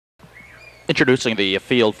Introducing the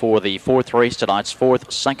field for the fourth race tonight's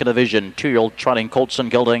fourth second division 2-year-old trotting colts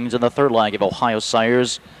and geldings in the third leg of Ohio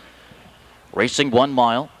Sires. Racing 1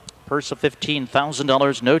 mile, purse of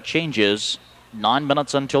 $15,000, no changes, 9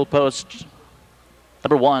 minutes until post.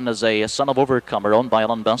 Number 1 is a son of Overcomer, owned by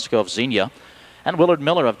Ellen Besco of Xenia, and Willard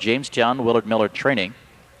Miller of Jamestown, Willard Miller Training.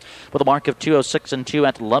 With a mark of 206 and 2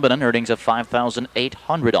 at Lebanon, earnings of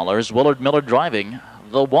 $5,800. Willard Miller driving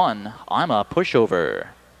the 1, I'm a Pushover.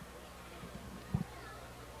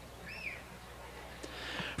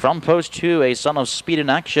 From post 2, a son of Speed in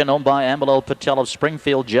Action, owned by Ambalel Patel of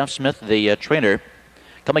Springfield, Jeff Smith, the trainer.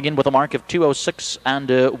 Coming in with a mark of 206 and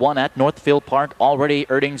 1 at Northfield Park, already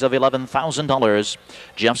earnings of $11,000.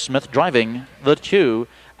 Jeff Smith driving the 2,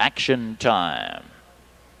 Action Time.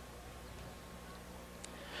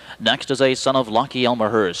 Next is a son of Lucky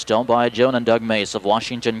Elmerhurst, owned by Joan and Doug Mace of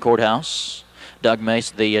Washington Courthouse. Doug Mace,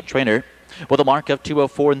 the trainer, with a mark of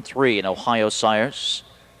 204 and 3 in Ohio Sires.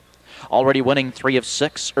 Already winning 3 of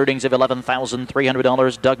 6, earnings of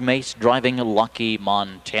 $11,300. Doug Mace driving Lucky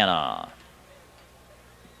Montana.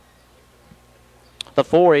 The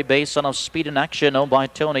 4, a base son of Speed in Action, owned by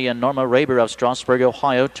Tony and Norma Raber of Strasburg,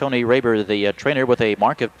 Ohio. Tony Raber, the trainer, with a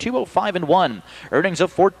mark of 205 and 1, earnings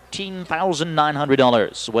of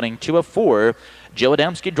 $14,900. Winning 2 of 4, Joe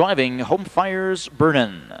Adamski driving Home Fires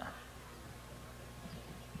Burnin'.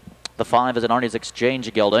 The 5 is an Arnie's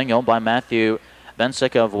Exchange gelding, owned by Matthew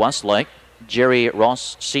Bensick of Westlake. Jerry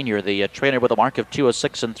Ross Sr., the trainer, with a mark of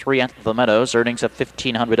 206 and 3 at the Meadows, earnings of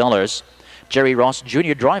 $1,500. Jerry Ross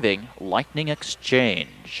Jr. driving Lightning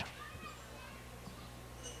Exchange.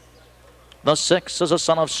 The 6 is a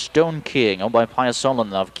son of Stone King, owned by Pius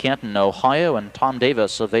Olin of Canton, Ohio, and Tom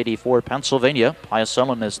Davis of 84, Pennsylvania. Pius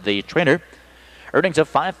Olin is the trainer. Earnings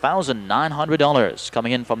of $5,900.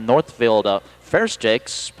 Coming in from Northfield Fair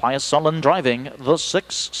Stakes, Pius Olin driving the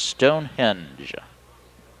 6, Stonehenge.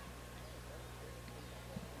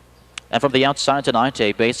 And from the outside tonight,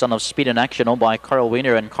 a base son of Speed in Action, owned by Carl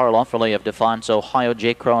Wiener and Carl Offerley of Defiance, Ohio.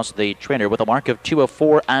 Jay Cross, the trainer, with a mark of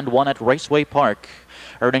 204 and 1 at Raceway Park.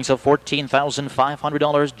 Earnings of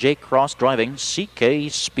 $14,500. Jay Cross driving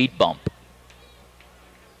CK Speed Bump.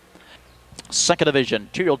 Second division,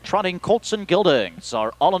 2-year-old trotting colts and geldings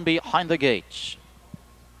are all in behind the gate.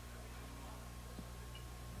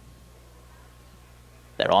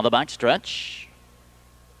 They're on the back stretch.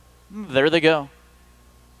 There they go.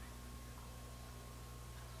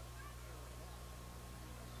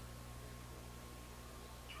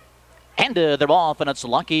 And they're off, and it's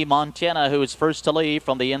Lucky Montana who is first to leave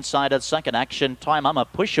from the inside at second. Action Time, I'm a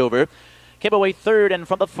Pushover. Came away third, and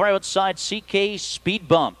from the far outside, CK Speed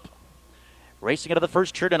Bump. Racing into the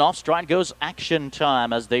first turn, and off stride goes Action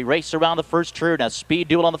Time as they race around the first turn. A speed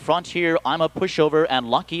duel on the front here. I'm a Pushover and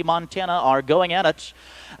Lucky Montana are going at it.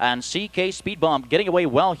 And CK Speed Bump getting away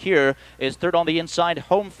well here is third on the inside.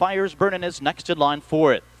 Home Fires Burnin' is next in line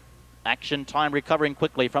fourth. Action Time recovering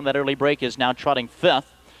quickly from that early break is now trotting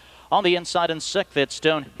fifth. On the inside in sixth, it's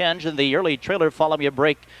Stonehenge, and the early trailer following a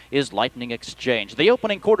break is Lightning Exchange. The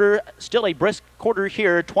opening quarter, still a brisk quarter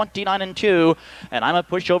here, 29 and 2, and I'm a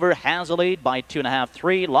Pushover, has a lead by 2.5,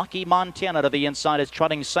 3. Lucky Montana to the inside is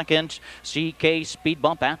trotting second. CK Speed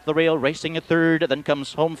Bump at the rail, racing a third. Then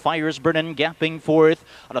comes Home Fires Burnin', gapping fourth.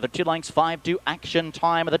 Another 2 lengths, 5-2 Action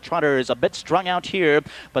Time. The trotters a bit strung out here,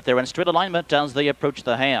 but they're in straight alignment as they approach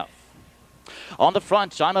the half. On the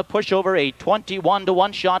front, I'm a Pushover, a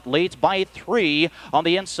 21-1 shot, leads by 3. On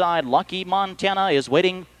the inside, Lucky Montana is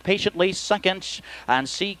waiting patiently second, and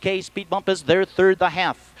CK Speed Bump is their third, the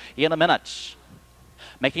half in a minute.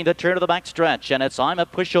 Making the turn to the back stretch, and it's I'm a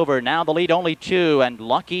Pushover. Now the lead only 2, and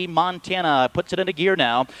Lucky Montana puts it into gear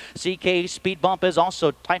now. CK Speed Bump is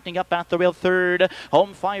also tightening up at the rail third.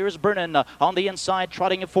 Home Fires Burnin' on the inside,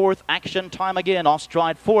 trotting fourth. Action Time again, off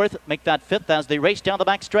stride fourth. Make that fifth as they race down the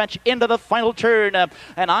back stretch into the final turn.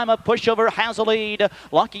 And I'm a Pushover has a lead.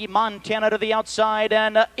 Lucky Montana to the outside,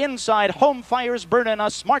 and inside Home Fires Burnin'.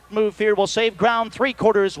 A smart move here will save ground.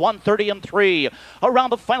 3/4, 130 and 3.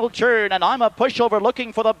 Around the final turn, and I'm a Pushover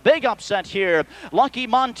looking for the big upset here. Lucky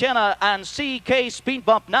Montana and CK Speed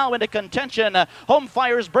Bump now into contention. Home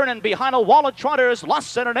Fires Burnin' behind a wall of trotters.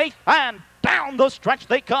 Less than an eighth, and down the stretch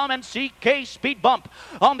they come, and CK Speed Bump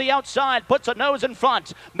on the outside puts a nose in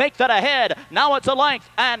front. Make that ahead. Now it's a length,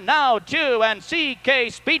 and now 2, and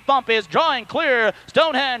CK Speed Bump is drawing clear.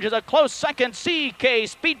 Stonehenge is a close second. CK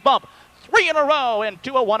Speed Bump 3 in a row in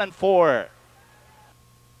 2:01 and 4.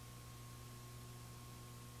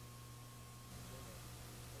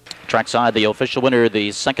 Trackside, the official winner,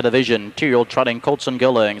 the second division 2-year-old trotting colts and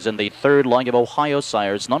geldings in the third leg of Ohio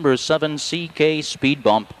Sires, number 7, CK Speed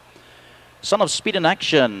Bump. Son of Speed in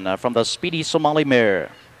Action from the Speedy Somali mare,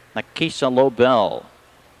 Nakisa Lobel.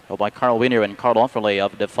 Held by Carl Wiener and Carl Offerley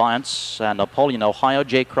of Defiance, and Napoleon, Ohio.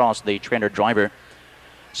 Jay Cross, the trainer driver.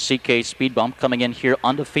 CK Speed Bump coming in here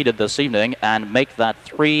undefeated this evening and make that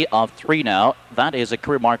 3 of 3 now. That is a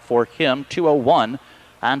career mark for him, 2:01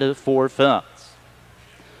 and 4/5.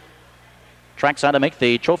 Trackside to make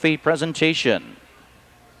the trophy presentation.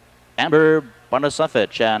 Amber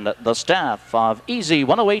Barnasevich and the staff of Easy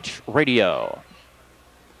 108 Radio.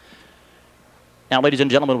 Now, ladies and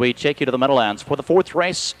gentlemen, we take you to the Meadowlands for the 4th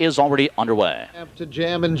race is already underway. To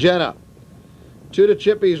Jam and Jenna. 2 to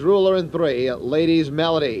Chippy's Ruler and 3, Ladies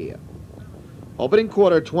Melody. Opening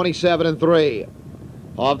quarter, 27 and 3.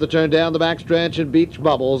 Off the turn down the backstretch, and Beach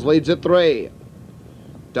Bubbles leads at 3.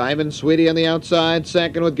 Diamond Sweetie on the outside,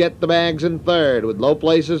 second with Get the Bags in third, with Low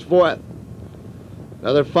Places fourth.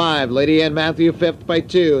 Another 5, Lady Ann Matthew fifth by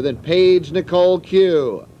 2, then Paige Nicole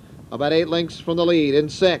Q, about 8 lengths from the lead in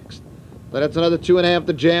sixth. Then it's another 2.5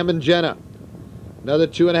 to Jam and Jenna. Another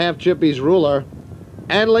 2.5 Chippy's Ruler,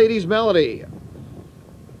 and Ladies Melody.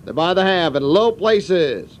 They're by the half in Low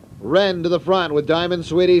Places. Wren to the front with Diamond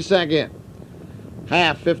Sweetie second.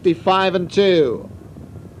 Half 55 and 2.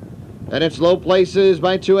 Then it's Low Places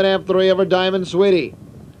by 2.5, 3 over Diamond Sweetie.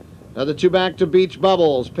 Another 2 back to Beach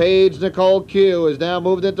Bubbles. Paige Nicole Q is now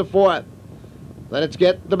moved into fourth. Then it's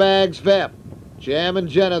Get the Bags fifth. Jam and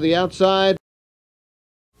Jenna the outside.